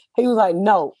out, he was like,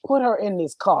 no, put her in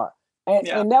this car. And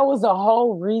that was the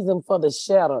whole reason for the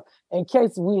shelter. In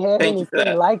case we had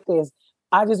anything like this,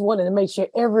 I just wanted to make sure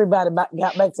everybody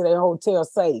got back to their hotel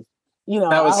safe. You know,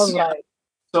 that was, I was like,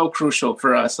 so crucial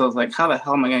for us. I was like, how the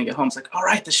hell am I going to get home? It's like, all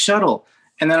right, the shuttle.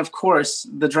 And then, of course,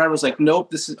 the driver's like,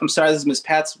 nope, I'm sorry, this is Miss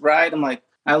Pat's ride. I'm like,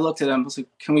 I looked at him. I was like,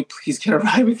 can we please get a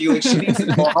ride with you? Like, she needs to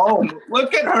go home.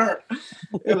 Look at her.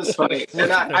 It was funny.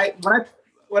 And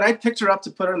when I picked her up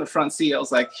to put her in the front seat, I was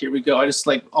like, here we go. I just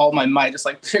like all my might, just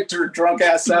like picked her drunk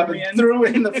ass up and threw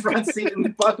her in the front seat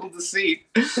and buckled the seat.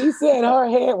 He said her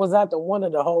head was out the window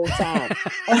the whole time.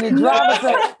 And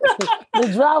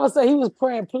the driver said he was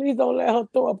praying, please don't let her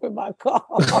throw up in my car.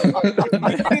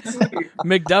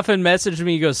 McDuffin messaged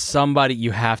me, he goes, somebody,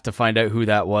 you have to find out who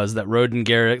that was that rode in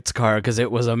Garrett's car because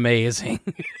it was amazing.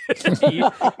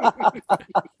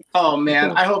 Oh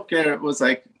man, I hope Garrett was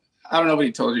like, I don't know what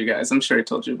he told you guys. I'm sure he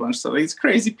told you a bunch of stuff. These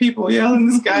crazy people yelling,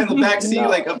 this guy in the back seat,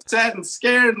 like upset and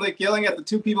scared, like yelling at the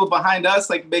two people behind us,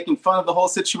 like making fun of the whole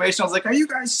situation. I was like, are you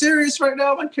guys serious right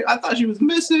now? I thought she was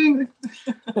missing.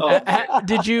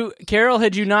 Carol,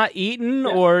 had you not eaten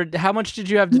or how much did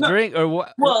you have to drink or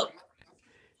what? Well,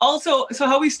 also, so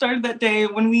how we started that day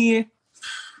when we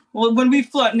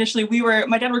flew out initially,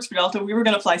 my dad works for Delta. We were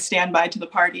going to fly standby to the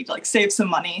party to like save some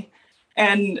money.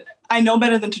 And I know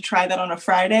better than to try that on a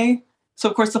Friday. So,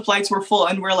 of course, the flights were full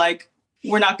and we're like,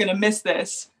 we're not going to miss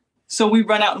this. So we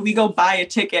run out and we go buy a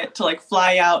ticket to like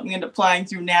fly out and we end up flying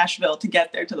through Nashville to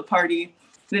get there to the party.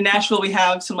 And in Nashville, we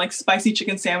have some like spicy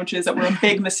chicken sandwiches that were a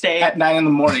big mistake. At 9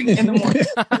 a.m.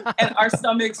 And our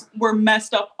stomachs were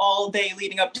messed up all day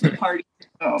leading up to the party.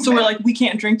 So we're like, we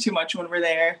can't drink too much when we're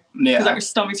there because our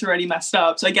stomachs are already messed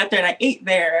up. So I get there and I ate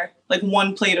there like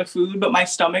one plate of food, but my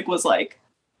stomach was like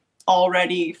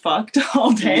already fucked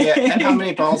all day. Yeah, and how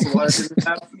many bottles of water did you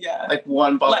have? Yeah. Like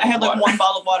one bottle I had like one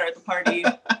bottle of water at the party.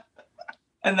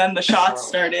 And then the shots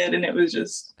started and it was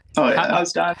just, I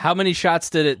was done. How many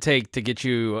shots did it take to get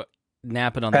you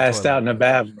napping on the toilet? Passed out in a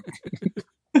bath.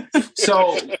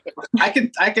 So I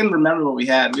can remember what we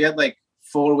had. We had like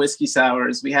 4 whiskey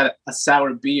sours. We had a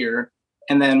sour beer.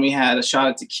 And then we had a shot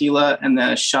of tequila and then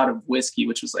a shot of whiskey,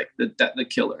 which was like the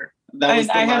killer. I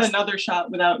had another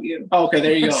shot without you. Oh, okay,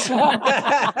 there you go.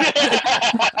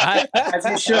 As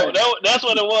you should. No, that's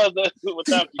what it was.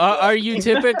 Are you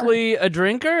typically a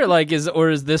drinker? Like, is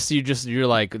this you're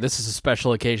like, this is a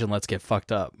special occasion, let's get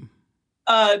fucked up?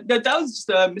 That was just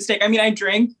a mistake. I mean, I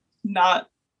drink, not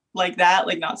like that,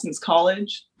 like not since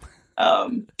college.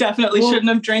 Definitely shouldn't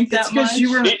have drank that much.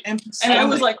 You were an empty stomach. And I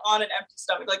was like on an empty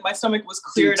stomach. Like my stomach was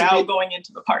cleared out going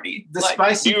into the party. The like,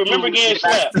 spicy. Do you remember getting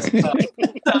slapped?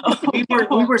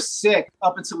 we were sick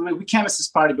up until we canvassed this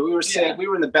party, but we were sick. We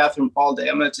were in the bathroom all day.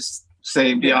 I'm gonna just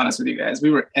be honest with you guys.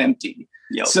 We were empty.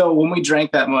 Yep. So when we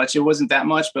drank that much, it wasn't that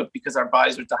much, but because our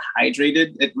bodies were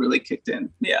dehydrated, it really kicked in.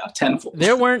 Yeah, tenfold.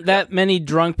 There weren't that many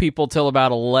drunk people till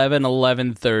about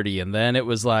 11:30, and then it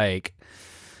was like,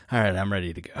 all right, I'm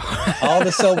ready to go. All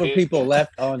the sober people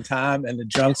left on time, and the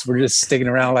drunks were just sticking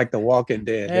around like the Walking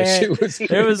Dead. That shit was crazy.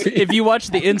 There was, if you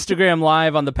watch the Instagram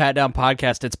live on the Patdown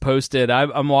podcast, it's posted.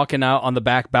 I'm walking out on the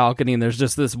back balcony, and there's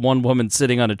just this one woman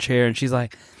sitting on a chair, and she's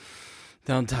like,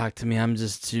 "Don't talk to me. I'm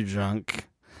just too drunk."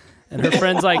 And her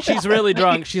friend's like, she's really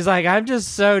drunk. She's like, "I'm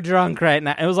just so drunk right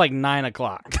now." It was like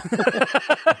 9:00.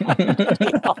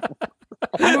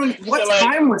 What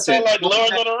time was it? Like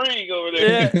Lord of the Rings over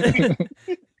there. Yeah.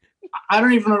 I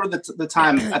don't even remember the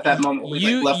time at that moment.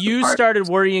 You started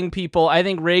worrying people. I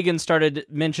think Reagan started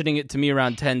mentioning it to me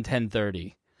around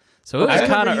 10:30. So it was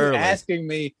kind of early. Asking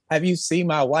me, "Have you seen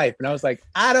my wife?" And I was like,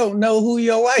 "I don't know who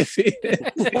your wife is."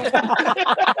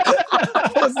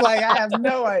 I was like, "I have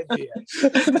no idea."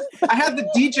 I had the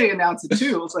DJ announce it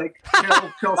too. It was like,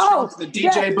 Carol the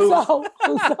DJ booth.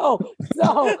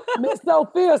 So Miss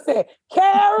Sophia said,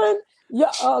 "Karen." Yeah,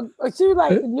 she was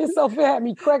like, Miss Sophia had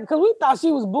me cracking because we thought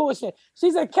she was bullshit. She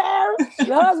said, "Karen,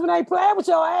 your husband ain't playing with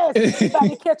your ass. You about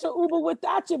to catch an Uber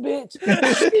without you, bitch." She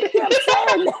kept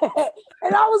saying that.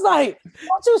 And I was like,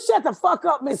 "Don't you shut the fuck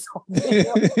up, Miss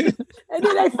Sophia." And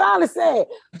then they finally said,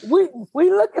 we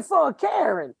looking for a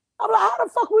Karen. I'm like, "How the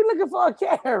fuck we looking for a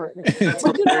Karen?"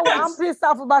 But you know what? I'm pissed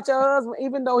off about your husband,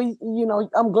 even though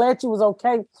I'm glad you was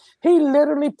okay. He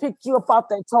literally picked you up off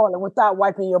that toilet without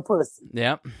wiping your pussy.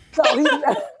 Yep. So he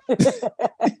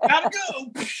gotta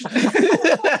go.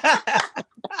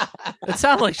 It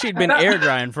sounded like she'd been air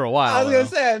drying for a while. I was gonna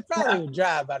say it probably was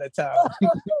dry by the time.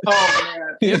 Oh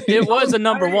man, it was a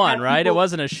number one, right? It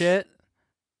wasn't a shit.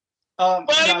 No,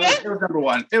 it was number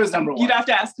one. It was number one. You'd have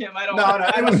to ask him. I don't. No,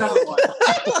 it was number one.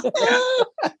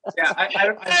 I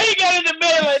ain't got in the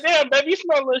middle like, "Damn, baby, you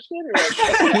smell a little shitty right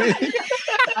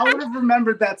now." I would have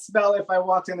remembered that smell if I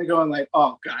walked in there going like,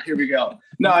 "Oh God, here we go."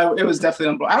 No, it was definitely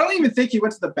number one. I don't even think he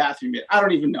went to the bathroom yet. I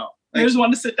don't even know. Like, just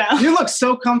wanted to sit down. You look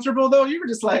so comfortable though. You were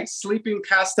just like sleeping,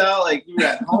 passed out, like you were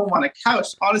at home on a couch.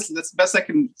 Honestly, that's the best I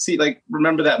can see. Like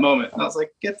remember that moment. And I was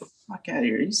like, "Get the fuck out of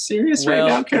here! Are you serious right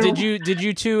now, Carol?" Did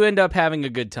you two end up having a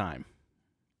good time?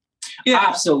 Yeah,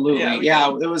 absolutely. Yeah,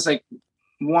 it was like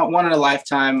one in a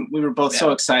lifetime. We were both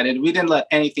so excited. We didn't let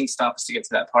anything stop us to get to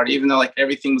that party, even though like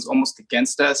everything was almost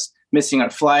against us. Missing our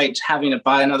flight, having to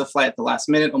buy another flight at the last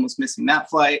minute, almost missing that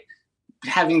flight.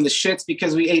 Having the shits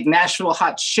because we ate Nashville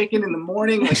hot chicken in the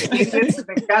morning, like idiots, and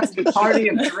then got to the party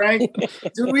and drank.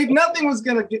 Dude, nothing was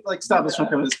gonna stop us from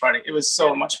coming to this party. It was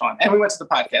so much fun, and we went to the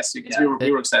podcast too because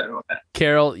we were excited about that.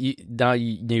 Carol, you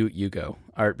go.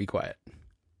 Art, be quiet.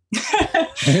 I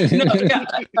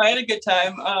had a good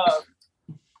time.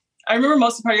 I remember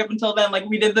most of the party up until then. Like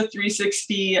we did the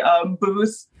 360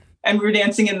 booth. And we were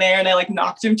dancing in there, and I like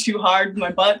knocked him too hard with my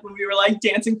butt when we were like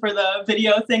dancing for the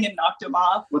video thing and knocked him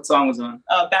off. What song was on?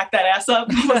 Back That Ass Up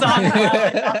was on.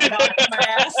 I knocked it off my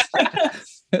ass.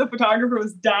 The photographer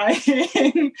was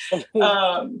dying.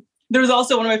 There was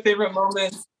also one of my favorite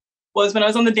moments was when I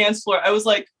was on the dance floor. I was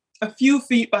like a few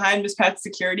feet behind Miss Pat's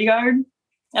security guard, and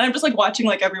I'm just like watching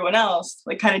like everyone else,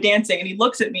 like kind of dancing. And he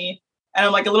looks at me, and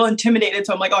I'm like a little intimidated,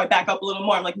 so I'm like, "Oh, I back up a little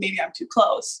more." I'm like, maybe I'm too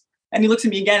close. And he looks at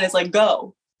me again and is like,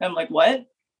 "Go." And I'm like, "What?"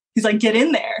 He's like, "Get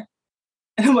in there."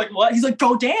 And I'm like, "What?" He's like,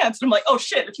 "Go dance." And I'm like, "Oh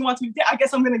shit, if he wants me to dance, I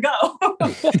guess I'm going to go."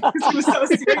 He was so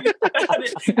serious about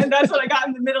it. And that's when I got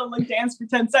in the middle and like danced for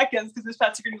 10 seconds because this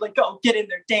fat security was like, "Go, get in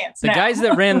there, dance." The guys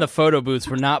that ran the photo booths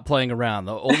were not playing around.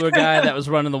 The older guy that was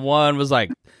running the one was like,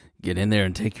 "Get in there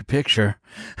and take your picture."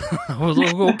 I was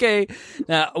like, "Okay."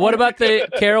 Now, what about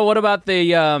Carol? What about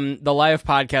the live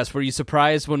podcast? Were you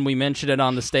surprised when we mentioned it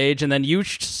on the stage, and then you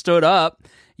stood up?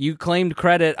 You claimed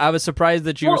credit. I was surprised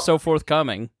that you were so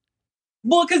forthcoming.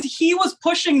 Well, because he was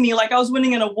pushing me like I was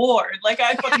winning an award. Like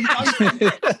I fucking done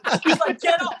it. He's like,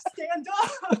 "Get up, stand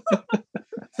up."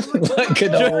 Like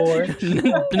an award.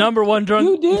 Number one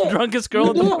drunkest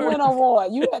girl in the world. You did win an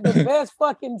award. You had the best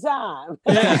fucking time.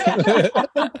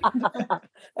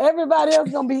 Everybody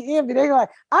else gonna be envy. They're like,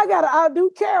 "I gotta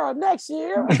outdo Carol next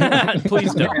year."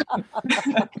 Please don't.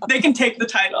 They can take the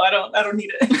title. I don't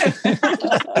need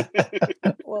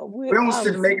it. Well, we almost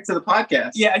didn't make it to the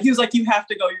podcast. Yeah, he was like, "You have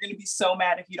to go. You're gonna be so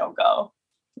mad if you don't go."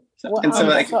 So, and so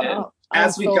like,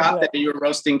 As we got there, you were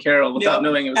roasting Carol without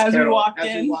knowing it was Carol.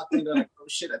 We walked in, they're like, oh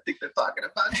shit, I think they're talking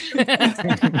about you.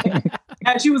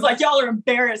 And she was like, y'all are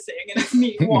embarrassing. And it's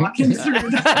me walking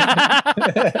through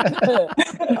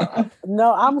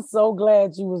No, I'm so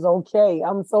glad you was okay.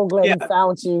 I'm so glad he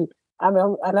found you. I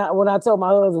mean, when I told my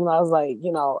husband, I was like,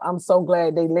 I'm so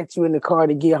glad they let you in the car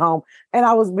to get home.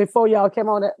 And before y'all came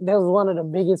on, that was one of the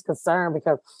biggest concerns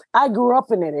because I grew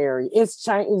up in that area. It's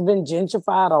changed. It's been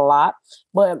gentrified a lot,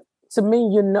 but to me,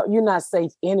 you're not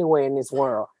safe anywhere in this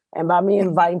world. And by me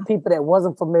inviting people that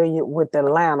wasn't familiar with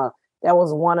Atlanta, that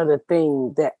was one of the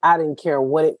things that I didn't care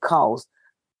what it cost.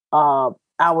 I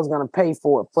was going to pay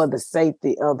for it for the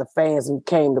safety of the fans who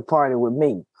came to party with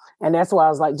me. And that's why I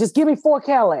was like, just give me 4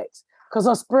 Cadillacs. Because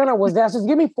her Sprinter was there. Just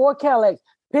give me 4 Cadillacs.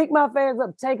 Pick my fans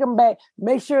up, take them back,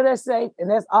 make sure they're safe.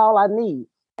 And that's all I need.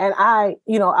 And I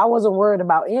wasn't worried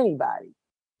about anybody.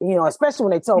 Especially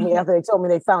when after they told me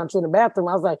they found you in the bathroom,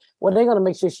 I was like, well, they're going to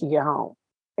make sure she get home.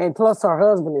 And plus her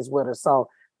husband is with her. So,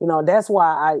 that's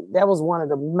why that was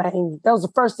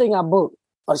the first thing I booked,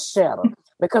 a shelter,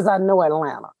 because I know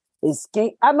Atlanta.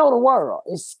 I know the world.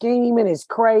 It's scheming, it's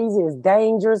crazy, it's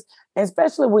dangerous,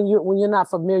 especially when you're not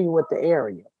familiar with the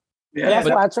area. Yeah, and that's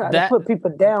why I try to put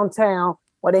people downtown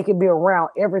where they can be around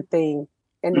everything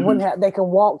and they can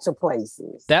walk to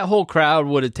places. That whole crowd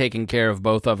would have taken care of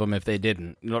both of them if they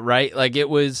didn't, right? Like it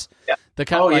was the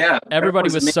kind of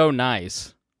everybody was so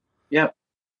nice. Yeah.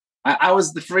 I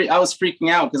was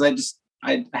freaking out because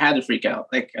I had to freak out.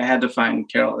 Like I had to find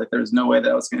Carol. Like there was no way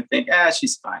that I was going to think,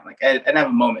 she's fine. Like I didn't have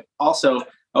a moment. Also,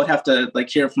 I would have to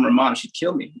hear from her mom. She'd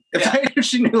kill me if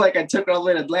she knew I took her all the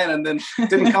way to Atlanta and then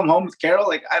didn't come home with Carol.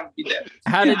 Like I would be dead.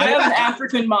 I have an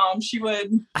African mom. She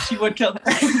would kill her.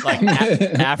 Like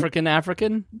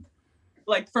African.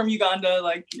 Like from Uganda.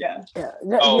 Like yeah.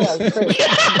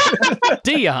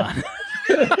 Dion.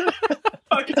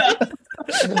 Fuck it up.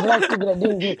 The black people that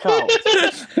didn't get caught.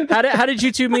 How did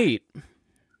you two meet?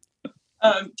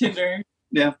 Tinder.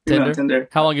 Yeah, Tinder.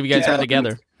 How long have you guys been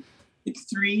together? Like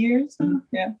 3 years.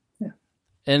 Yeah.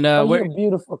 And you're a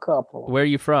beautiful couple. Where are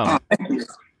you from?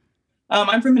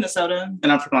 I'm from Minnesota,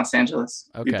 and I'm from Los Angeles.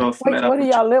 Okay. We both met where do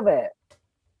y'all live at?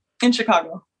 In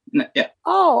Chicago. Yeah.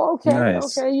 Oh, okay.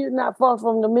 Nice. Okay, you're not far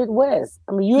from the Midwest.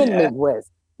 I mean, you're in the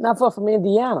Midwest, not far from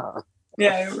Indiana.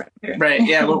 Yeah, right.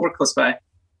 Yeah, we're close by.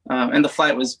 And the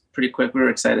flight was pretty quick. We were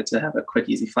excited to have a quick,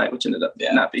 easy flight, which ended up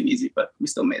not being easy, but we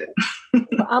still made it.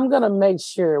 I'm going to make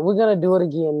sure we're going to do it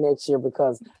again next year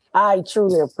because I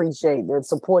truly appreciate the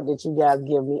support that you guys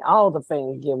give me, all the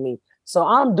fans give me. So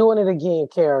I'm doing it again,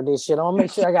 Carol, this year. I'll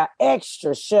make sure I got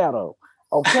extra shadow.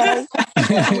 Okay? In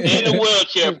the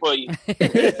wheelchair for you.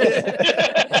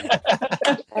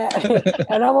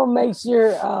 And I'm gonna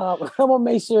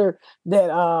make sure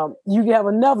that you have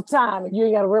enough time and you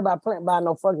ain't gotta worry about buying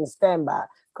no fucking standby.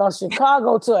 Cause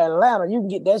Chicago to Atlanta, you can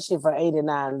get that shit for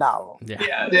 $89.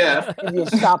 Yeah. If you're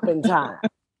shopping time.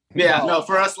 Yeah, no,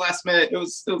 for us last minute, it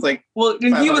was like. Well,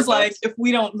 and he was like, if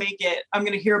we don't make it, I'm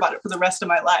going to hear about it for the rest of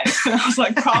my life. And I was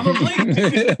like, probably.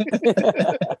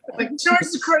 Like, charge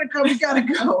the credit card, we got to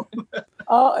go.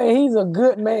 Oh, and he's a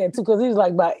good man, too, because he's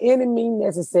like, by any means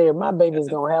necessary, my baby's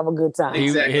going to have a good time.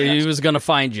 He was going to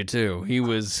find you, too. He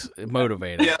was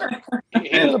motivated. Yeah.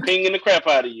 He was pinging the crap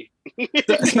out of you.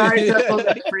 Sorry,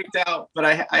 definitely freaked out, but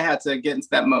I had to get into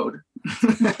that mode.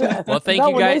 Well, thank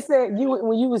you, guys. They said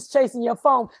when you was chasing your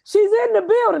phone, she's in the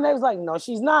building. They was like, no,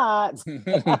 she's not.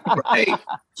 Right.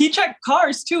 He checked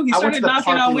cars too. He started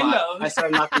knocking on windows. I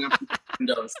started knocking on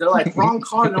windows. They're like, wrong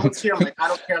car, no one's here. I'm like, I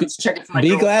don't care. I'm just checking for my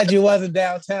Be glad you wasn't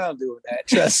downtown doing that.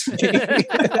 Trust me.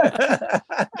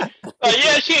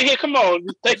 Yeah, shit, here, come on.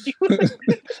 Thank you.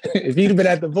 If you'd have been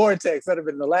at the Vortex, that'd have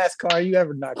been the last car you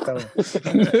ever knocked on.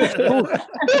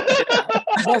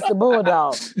 That's the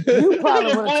Bulldog. You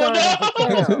probably would have turned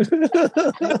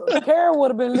into Karen. Karen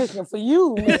would have been listening for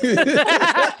you.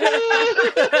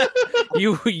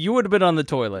 You would have been on the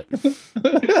toilet.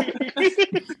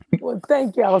 Well,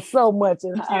 thank y'all so much.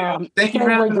 And thank you.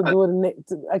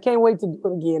 I can't wait to do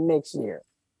it again next year.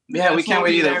 Yeah, we can't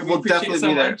wait either. We'll definitely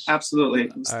be there. Absolutely.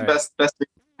 It's the best thing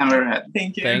I've ever had.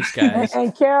 Thank you. Thanks, guys.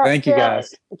 And Kara, thank you,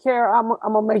 guys. Kara, I'm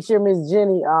gonna make sure Miss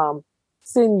Jenny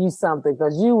send you something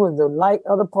because you was the light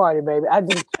of the party, baby.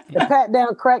 The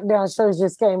Patdown Crackdown shirts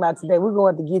just came out today. We're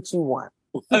going to get you one.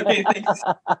 Okay, thanks.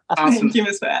 Awesome. Thank you,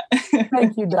 Miss Pat.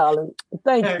 Thank you, darling.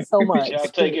 Thank you so much. Y'all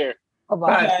take care.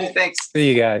 Bye-bye. Thanks. See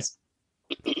you guys.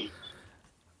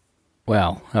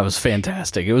 Well, that was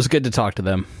fantastic. It was good to talk to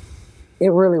them.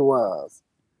 It really was.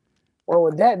 Well,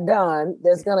 with that done,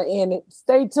 that's going to end it.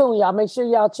 Stay tuned, y'all. Make sure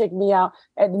y'all check me out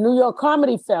at the New York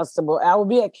Comedy Festival. I will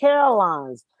be at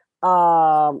Caroline's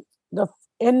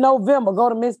in November, go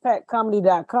to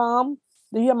MissPatComedy.com.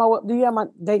 Do you have my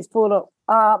dates pulled up?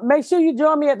 Make sure you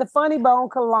join me at the Funny Bone,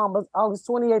 Columbus, August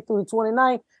 28th through the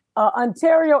 29th.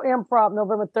 Ontario Improv,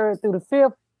 November 3rd through the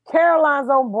 5th. Caroline's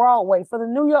on Broadway for the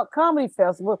New York Comedy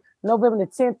Festival, November the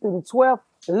 10th through the 12th.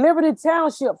 Liberty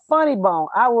Township, Funny Bone.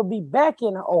 I will be back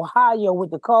in Ohio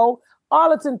with the cold.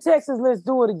 Arlington, Texas, let's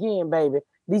do it again, baby.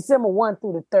 December 1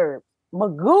 through the 3rd.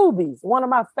 Magoobies, one of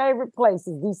my favorite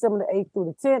places, December the 8th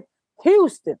through the 10th.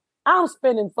 Houston, I'm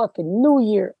spending fucking New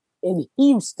Year in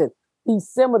Houston,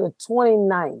 December the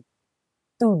 29th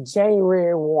through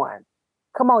January 1.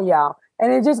 Come on, y'all.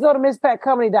 And then just go to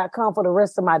MissPatComedy.com for the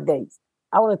rest of my dates.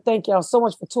 I want to thank y'all so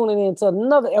much for tuning in to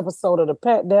another episode of the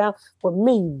Patdown with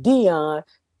me, Dion,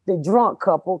 the drunk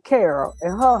couple, Carol,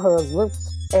 and her husband,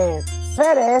 and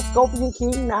fat ass Scorpion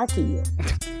King Nakia.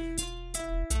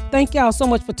 Thank y'all so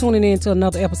much for tuning in to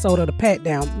another episode of the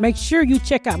Patdown. Make sure you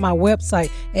check out my website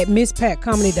at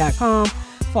MissPatComedy.com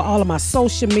for all of my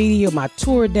social media, my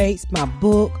tour dates, my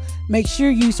book. Make sure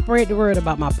you spread the word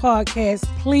about my podcast.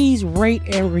 Please rate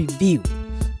and review.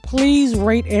 Please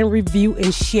rate and review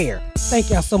and share. Thank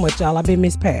y'all so much, y'all. I've been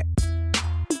Miss Pat.